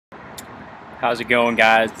How's it going,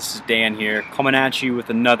 guys? This is Dan here, coming at you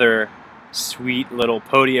with another sweet little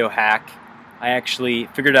Podio hack. I actually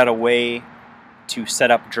figured out a way to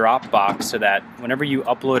set up Dropbox so that whenever you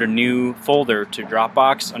upload a new folder to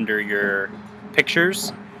Dropbox under your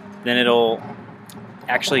pictures, then it'll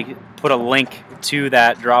actually put a link to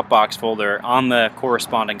that Dropbox folder on the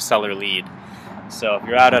corresponding seller lead. So if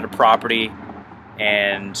you're out at a property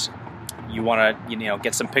and you want to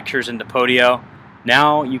get some pictures into Podio,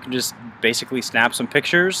 now you can just basically snap some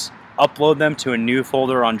pictures, upload them to a new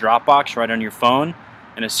folder on Dropbox right on your phone,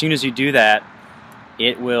 and as soon as you do that,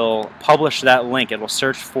 it will publish that link. It will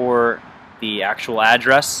search for the actual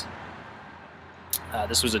address.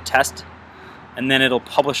 This was a test, and then it'll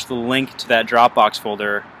publish the link to that Dropbox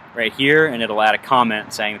folder right here, and it'll add a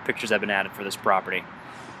comment saying the pictures have been added for this property.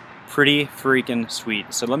 Pretty freaking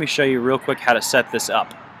sweet. So let me show you real quick how to set this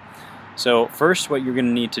up. So first, what you're going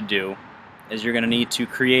to need to do is you're going to need to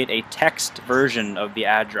create a text version of the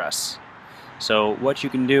address. So what you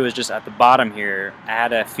can do is just at the bottom here,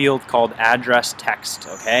 add a field called address text,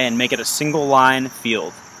 okay, and make it a single line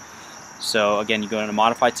field. So again, you go into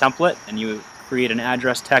modify template and you create an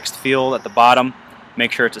address text field at the bottom.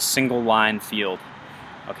 Make sure it's a single line field,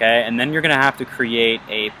 okay, and then you're going to have to create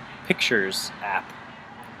a pictures app.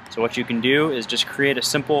 So what you can do is just create a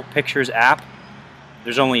simple pictures app.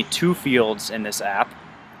 There's only two fields in this app.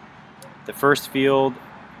 The first field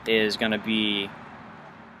is going to be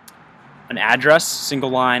an address,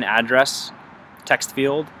 single line address text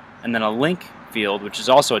field, and then a link field, which is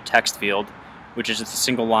also a text field, which is just a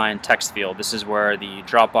single line text field. This is where the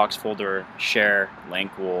Dropbox folder share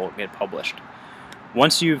link will get published.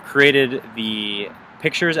 Once you've created the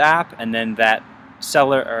pictures app and then that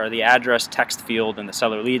seller or the address text field in the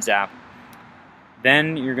seller leads app,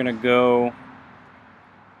 then you're going to go.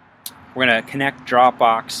 We're going to connect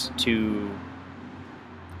Dropbox to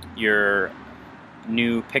your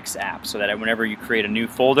new Pics app so that whenever you create a new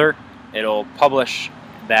folder, it'll publish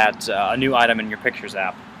that a new item in your Pictures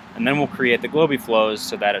app. And then we'll create the Globy flows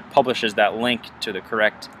so that it publishes that link to the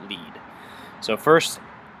correct lead. So first,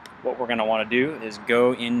 what we're going to want to do is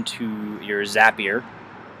go into your Zapier.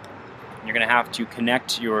 You're going to have to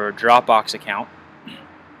connect your Dropbox account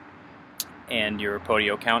and your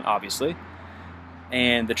Podio account, obviously.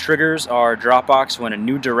 And the triggers are Dropbox when a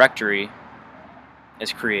new directory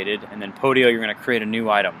is created, and then Podio, you're going to create a new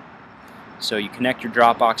item. So you connect your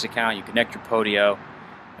Dropbox account, you connect your Podio,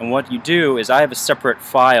 and what you do is I have a separate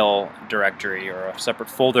file directory or a separate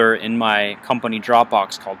folder in my company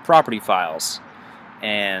Dropbox called property files.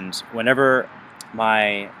 And whenever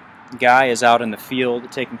my guy is out in the field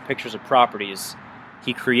taking pictures of properties,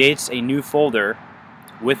 he creates a new folder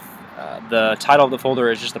with the title of the folder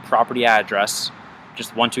is just the property address,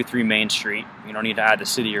 just 123 Main Street. You don't need to add the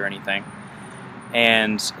city or anything.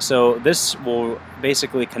 And so this will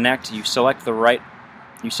basically connect. You select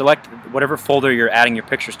whatever folder you're adding your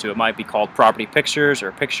pictures to. It might be called property pictures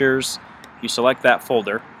or pictures. You select that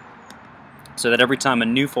folder so that every time a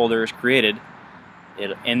new folder is created,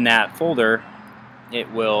 in that folder, it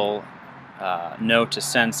will know to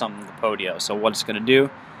send something to Podio. So what it's going to do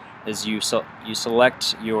is you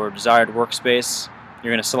select your desired workspace.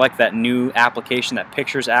 You're going to select that new application, that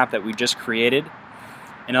Pictures app that we just created,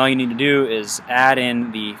 and all you need to do is add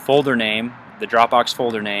in the folder name, the Dropbox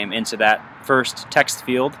folder name, into that first text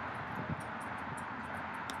field,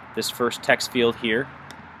 this first text field here,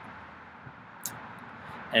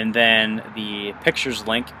 and then the Pictures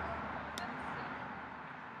link.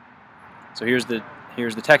 So here's the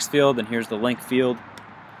text field, and here's the link field,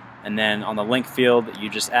 and then on the link field you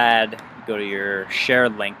just go to your share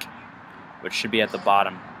link, which should be at the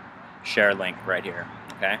bottom, share link right here,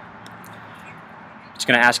 okay? It's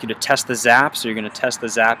going to ask you to test the Zap, so you're going to test the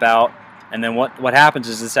Zap out, and then what happens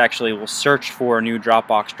is this actually will search for a new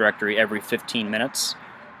Dropbox directory every 15 minutes,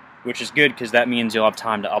 which is good because that means you'll have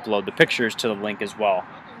time to upload the pictures to the link as well.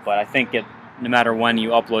 But I think no matter when you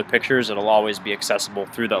upload pictures, it'll always be accessible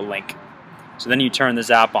through the link. So then you turn the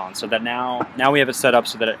Zap on, so that now we have it set up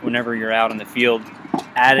so that whenever you're out in the field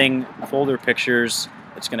adding folder pictures,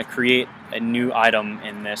 it's going to create a new item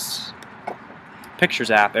in this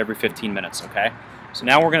Pictures app every 15 minutes, okay? So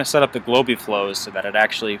now we're going to set up the Globy flows so that it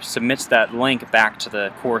actually submits that link back to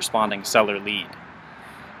the corresponding seller lead.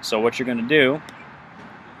 So what you're going to do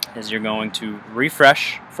is you're going to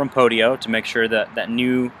refresh from Podio to make sure that that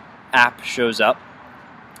new app shows up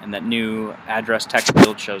and that new address text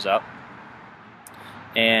field shows up.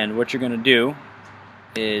 And what you're going to do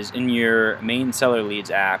is in your main seller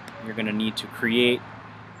leads app, you're going to need to create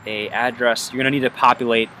a address. You're going to need to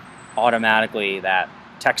populate automatically that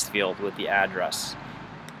text field with the address.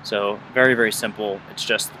 So very, very simple. It's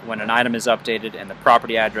just when an item is updated and the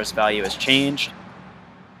property address value has changed,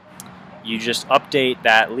 you just update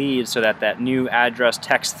that lead so that that new address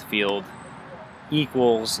text field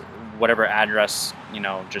equals whatever address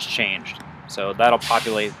just changed. So that'll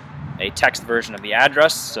populate a text version of the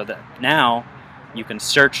address so that now you can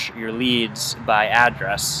search your leads by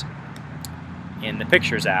address in the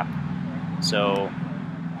Pictures app. So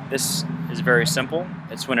this is very simple.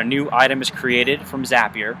 It's when a new item is created from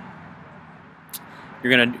Zapier,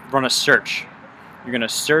 you're going to run a search. You're going to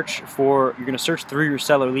search through your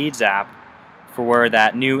Seller Leads app for where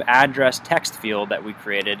that new address text field that we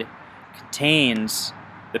created contains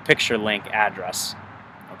the picture link address.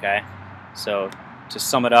 Okay? So to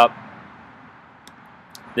sum it up,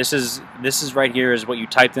 this is right here is what you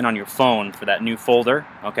typed in on your phone for that new folder,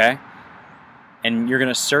 okay? And you're going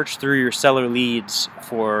to search through your Seller Leads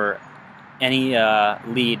for any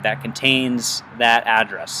lead that contains that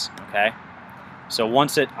address, okay? So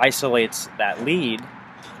once it isolates that lead,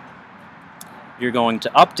 you're going to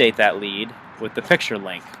update that lead with the picture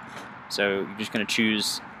link. So you're just going to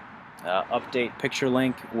choose update picture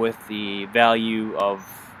link with the value of,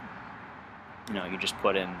 you just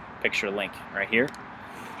put in picture link right here.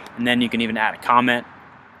 And then you can even add a comment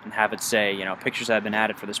and have it say, pictures have been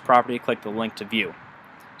added for this property, click the link to view.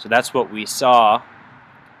 So that's what we saw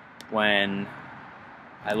when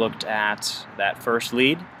I looked at that first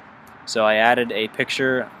lead. So I added a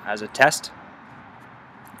picture as a test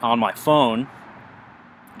on my phone,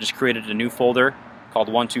 just created a new folder called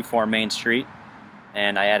 124 Main Street,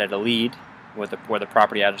 and I added a lead with where the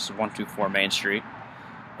property address is 124 Main Street.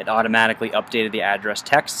 It automatically updated the address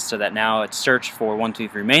text so that now it searched for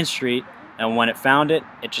 123 Main Street, and when it found it,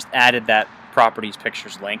 it just added that property's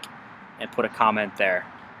pictures link and put a comment there.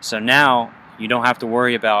 So now you don't have to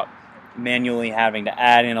worry about manually having to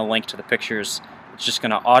add in a link to the pictures. It's just going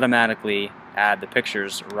to automatically add the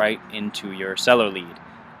pictures right into your seller lead,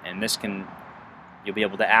 and you'll be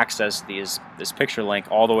able to access this picture link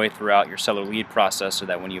all the way throughout your seller lead process, so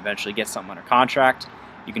that when you eventually get something under contract,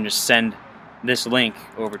 you can just send this link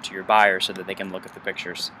over to your buyer so that they can look at the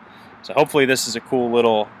pictures. So hopefully this is a cool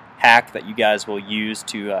little hack that you guys will use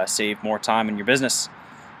to save more time in your business.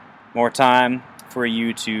 More time for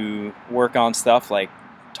you to work on stuff like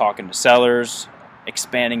talking to sellers,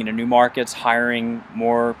 expanding into new markets, hiring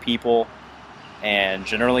more people, and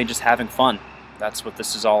generally just having fun. That's what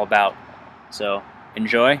this is all about. So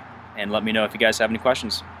enjoy, and let me know if you guys have any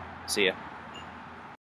questions. See ya.